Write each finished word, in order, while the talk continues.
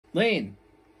Lane,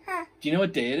 Huh? do you know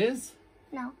what day it is?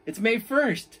 No. It's May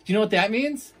 1st. Do you know what that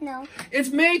means? No. It's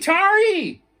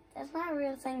Maytari! That's not a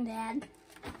real thing, Dad.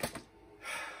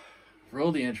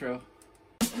 Roll the intro.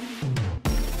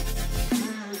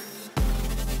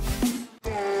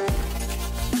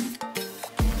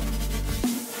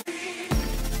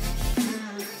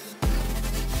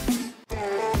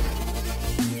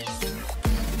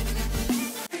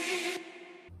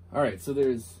 Alright, so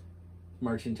there's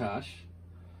Marcintosh,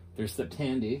 there's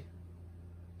Septandi,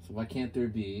 so why can't there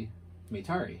be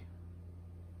Maytari?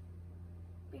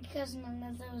 Because none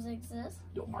of those exist.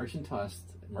 No,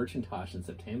 Marcintosh and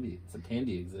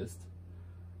Septandi exist.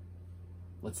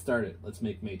 Let's start it. Let's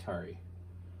make Maytari.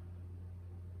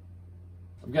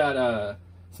 I've got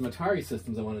some Atari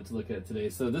systems I wanted to look at today.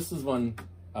 So this is one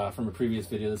from a previous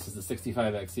video. This is the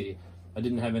 65XE. I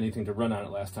didn't have anything to run on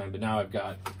it last time, but now I've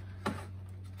got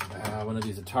one of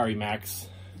these Atari Max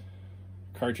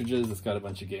cartridges. It's got a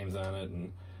bunch of games on it,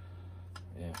 and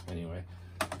yeah, anyway.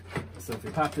 So if we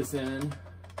pop this in,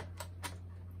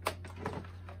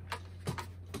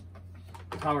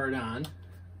 power it on.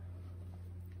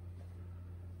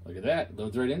 Look at that,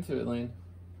 loads right into it, Lane.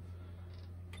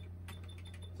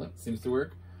 So it seems to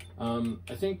work.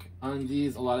 I think on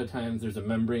these, a lot of times there's a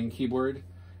membrane keyboard,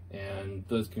 and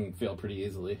those can fail pretty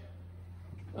easily.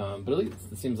 But at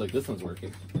least it seems like this one's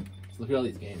working. So look at all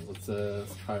these games. Let's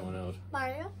try one out.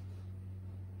 Mario?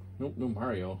 Nope, no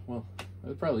Mario. Well,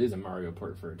 there probably is a Mario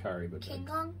port for Atari, but King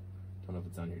I Kong? don't know if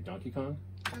it's on here. Donkey Kong?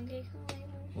 Donkey Kong, maybe?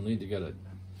 We'll need to get a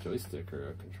joystick or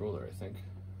a controller, I think.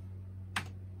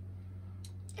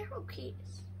 Arrow keys.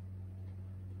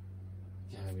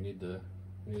 Yeah, we need a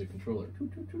controller.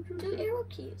 Do arrow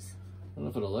keys. I don't know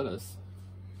if it'll let us.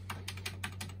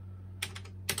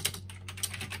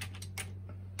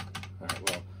 Alright,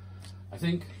 well, I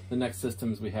think the next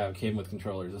systems we have came with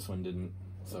controllers. This one didn't.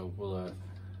 So we'll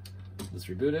just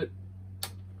reboot it.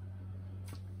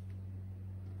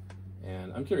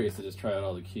 And I'm curious to just try out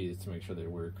all the keys to make sure they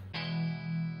work.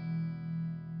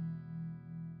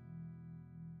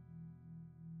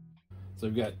 So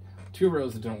we've got two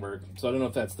rows that don't work. So I don't know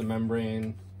if that's the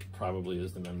membrane. Probably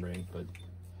is the membrane, but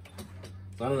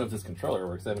so I don't know if this controller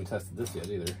works. I haven't tested this yet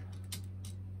either.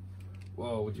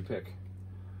 Whoa, what'd you pick?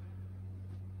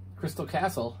 Crystal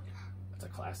Castle. That's a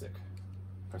classic.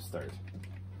 Press start.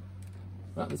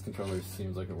 Well, this controller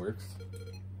seems like it works.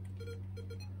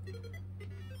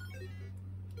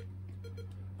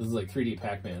 This is like 3D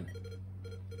Pac-Man.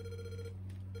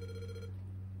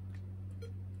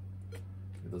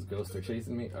 Those ghosts are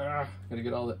chasing me. Ah, gotta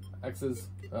get all the X's.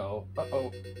 Uh-oh.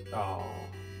 Uh-oh. Oh.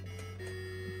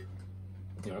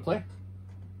 You wanna play?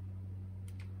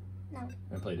 No.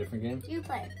 Wanna play a different game? You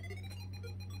play.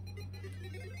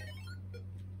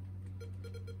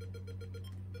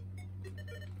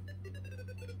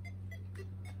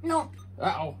 No.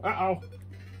 Uh-oh. Uh-oh.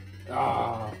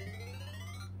 Ah.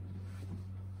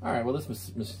 Alright, well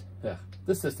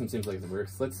this system seems like it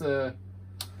works. Let's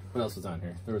what else was on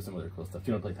here? There was some other cool stuff.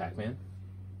 Do you want to play Pac-Man?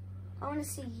 I want to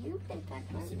see you play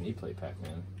Pac-Man. See me play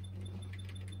Pac-Man.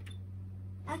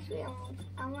 Actually,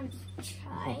 I want to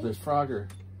try. Oh, there's Frogger.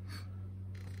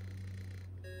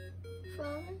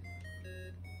 Frogger? Do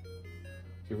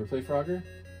you ever play Frogger?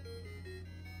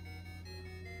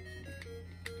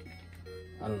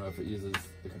 I don't know if it uses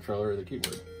the controller or the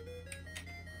keyboard.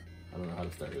 I don't know how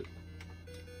to start it.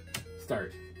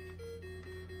 Start.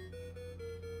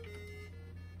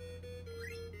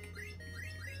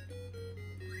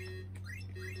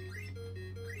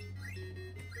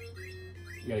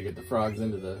 You gotta get the frogs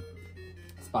into the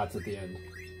spots at the end.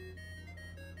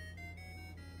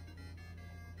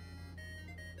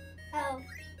 Oh.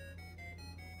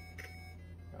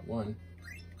 Got one.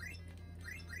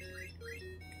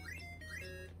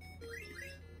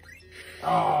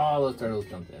 Oh, those turtles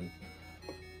jumped in.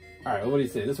 Alright, well, what do you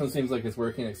say? This one seems like it's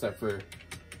working except for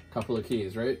a couple of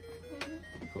keys, right?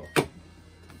 Mm-hmm. Cool.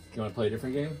 You want to play a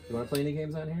different game? You want to play any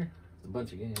games on here? There's a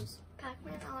bunch of games.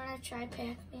 Pac-Man, I want to try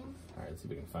Pac-Man. Alright, let's see if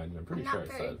we can find it. I'm pretty I'm sure not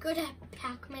I very said. good at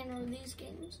Pac-Man or these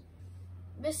games.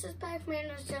 Mrs. Pac-Man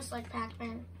is just like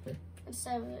Pac-Man. Okay.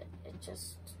 Instead of it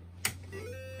just... Or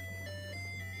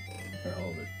all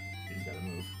of it. He's gotta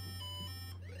move.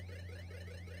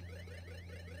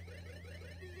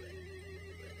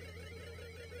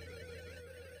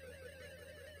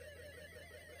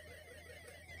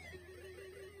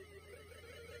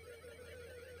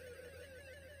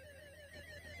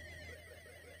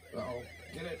 Uh-oh.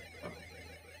 Get it. Oh.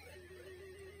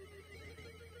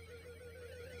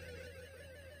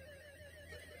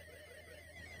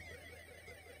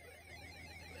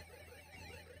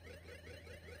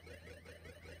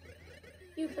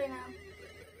 You play now.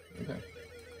 Okay.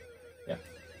 Yeah.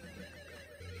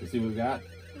 You see what we've got?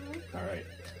 Mm-hmm. All right.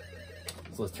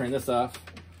 So let's turn this off.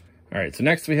 All right, so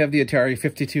next we have the Atari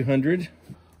 5200.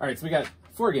 All right, so we got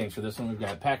 4 games for this one. We've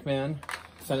got Pac-Man,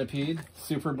 Centipede,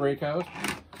 Super Breakout,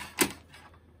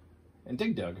 and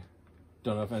Dig Dug.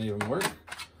 Don't know if any of them work.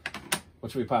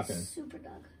 What should we pop in? Super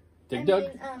Dug. Dig Dug?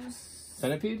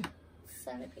 Centipede?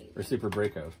 Centipede? Or Super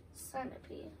Breakout?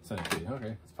 Centipede. Centipede,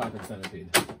 okay. Let's pop in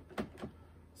Centipede.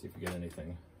 See if we get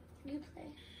anything. You play.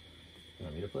 You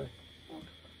want me to play? Yeah.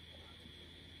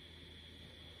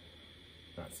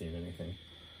 Not seeing anything.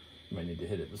 Might need to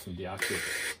hit it with some deoxys.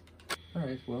 All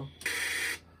right, well,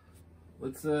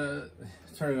 let's turn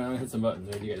it on and hit some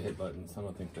buttons. Maybe you gotta hit buttons. I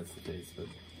don't think that's the case, but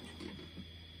yeah,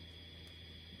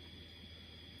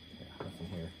 nothing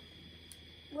here.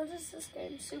 What is this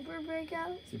game? Super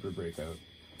Breakout? Super Breakout.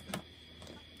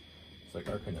 It's like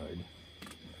Arkanoid.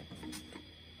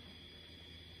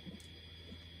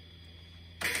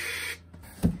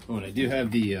 Oh, and I do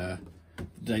have the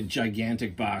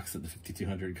gigantic box that the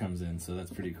 5200 comes in, so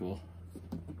that's pretty cool.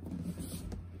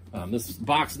 This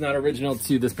box is not original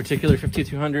to this particular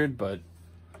 5200, but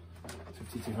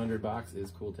 5200 box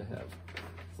is cool to have.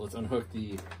 So let's unhook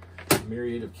the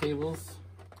myriad of cables.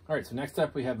 All right, so next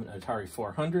up we have an Atari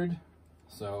 400.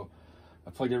 So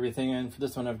I plugged everything in. For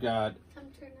this one I've got Turn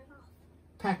it off.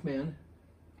 Pac-Man.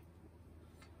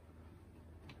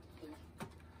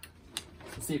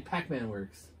 Let's see if Pac-Man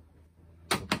works.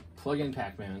 So plug in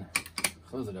Pac-Man,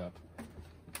 close it up,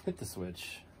 hit the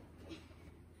switch.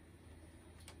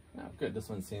 Oh, good, this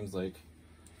one seems like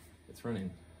it's running.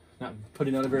 Not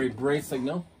putting out a very bright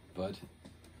signal, but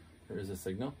there is a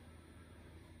signal.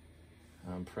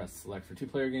 Press select for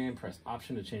 2-player game, press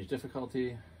option to change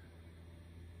difficulty,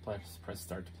 press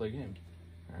start to play game.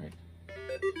 All right.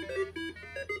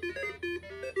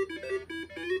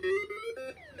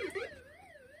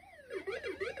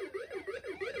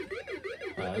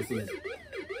 This is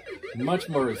much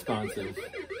more responsive.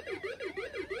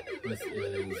 This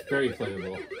is very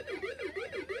playable.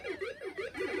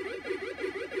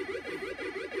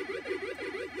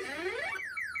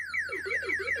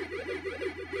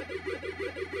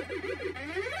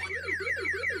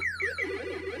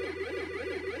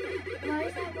 Why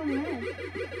is that going red?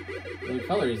 The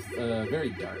color is very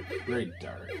dark, very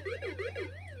dark.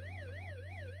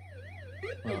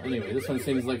 Well, anyway, this one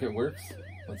seems like it works.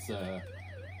 Let's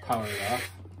power it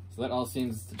off. So that all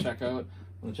seems to check out.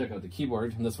 I'm gonna check out the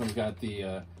keyboard, and this one's got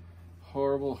the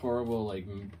horrible like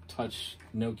touch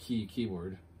no key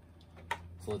keyboard.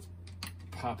 So let's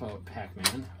pop out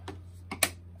Pac-Man,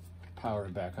 power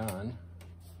it back on,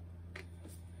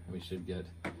 and we should get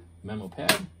memo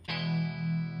pad.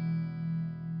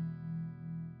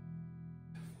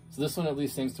 So this one at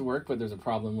least seems to work, but there's a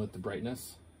problem with the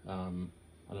brightness. I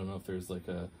don't know if there's like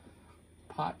a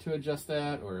pot to adjust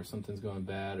that, or if something's going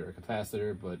bad, or a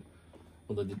capacitor, but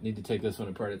we'll need to take this one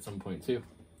apart at some point too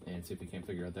and see if we can't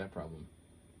figure out that problem.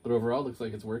 But overall, looks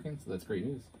like it's working, so that's great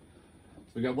news.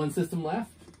 So we got one system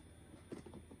left,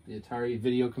 the Atari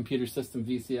Video Computer System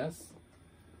VCS,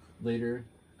 later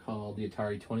called the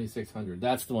Atari 2600.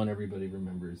 That's the one everybody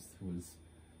remembers, who was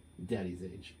daddy's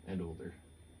age and older.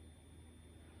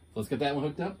 So let's get that one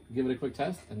hooked up, give it a quick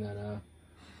test, and then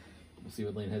we'll see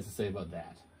what Lain has to say about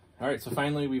that. All right, so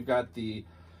finally we've got the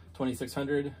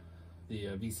 2600, the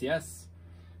VCS.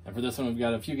 And for this one, we've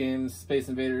got a few games: Space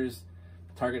Invaders,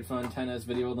 Target Fun, Tennis,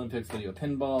 Video Olympics, Video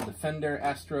Pinball, Defender,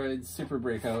 Asteroids, Super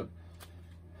Breakout,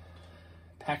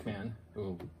 Pac-Man,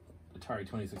 oh, Atari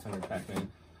 2600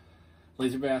 Pac-Man,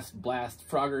 Laser Blast,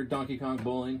 Frogger, Donkey Kong,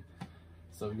 Bowling.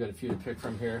 So we've got a few to pick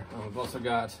from here. We've also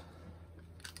got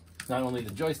not only the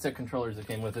joystick controllers that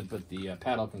came with it, but the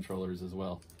paddle controllers as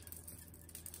well.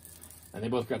 And they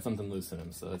both got something loose in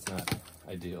them, so that's not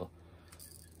ideal.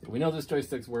 But we know this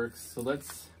joystick works, so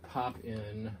let's pop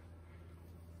in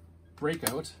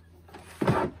Breakout.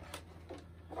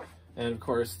 And of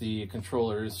course, the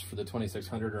controllers for the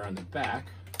 2600 are on the back.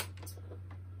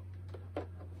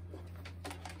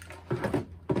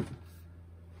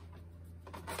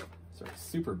 Sorry,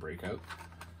 Super Breakout.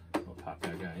 We'll pop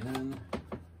that guy in.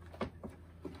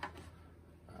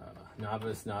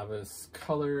 Novice,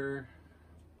 Color.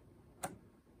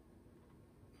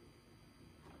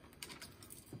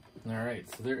 All right,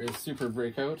 so there is Super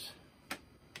Breakout.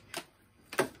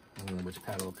 I don't know which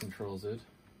paddle controls it.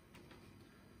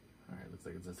 All right, looks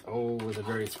like it's this. Oh, with a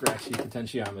very scratchy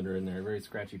potentiometer in there, very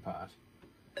scratchy pot.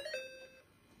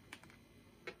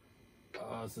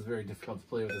 Oh, this is very difficult to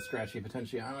play with a scratchy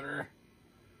potentiometer.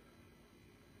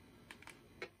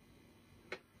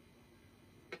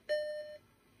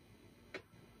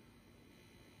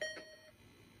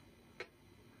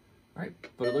 Alright,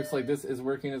 but it looks like this is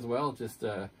working as well. Just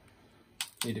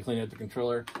need to clean out the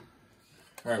controller.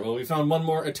 Alright, well we found one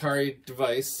more Atari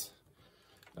device.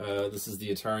 This is the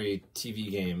Atari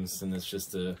TV games, and it's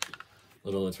just a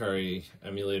little Atari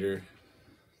emulator.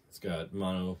 It's got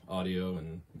mono audio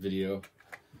and video.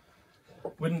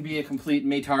 Wouldn't be a complete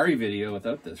Maytari video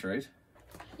without this, right?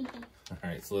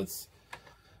 Alright, so let's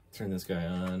turn this guy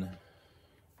on.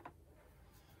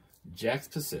 Jack's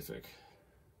Pacific.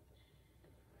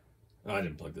 Oh, I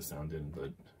didn't plug the sound in, but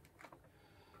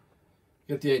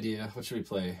get the idea. What should we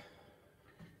play?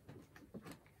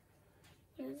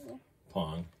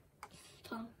 Pong.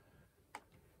 Pong.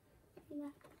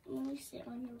 Let me sit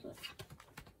on your lip.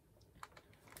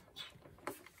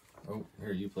 Oh,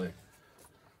 here, you play.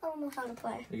 I don't know how to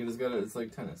play. You just gotta, it's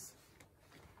like tennis.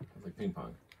 It's like ping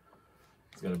pong.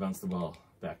 It's gotta bounce the ball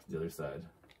back to the other side.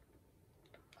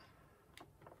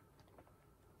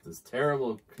 This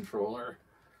terrible controller.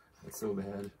 It's so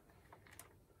bad.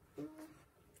 Where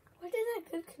did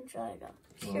that good controller go?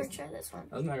 Well, Here, try this one.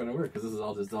 That's not gonna work because this is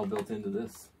all just all built into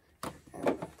this. I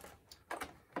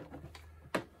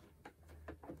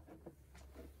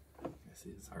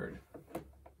see, it's hard.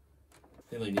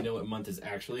 Hey, Lain, you know what month is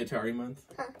actually Atari month?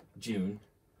 Huh. June.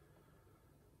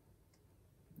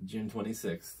 June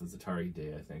 26th is Atari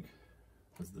Day, I think.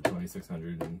 This is the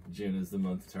 2600, and June is the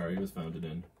month Atari was founded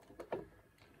in.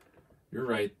 You're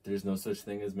right, there's no such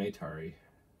thing as Maytari.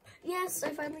 Yes, I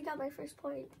finally got my first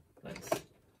point. Nice.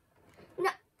 No.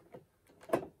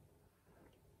 That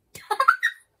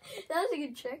was a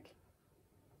good trick.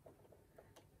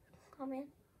 Oh, man.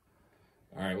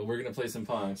 Alright, well, we're going to play some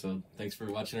Pong, so thanks for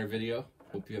watching our video.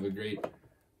 Hope you have a great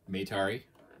Maytari,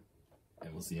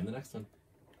 and we'll see you in the next one.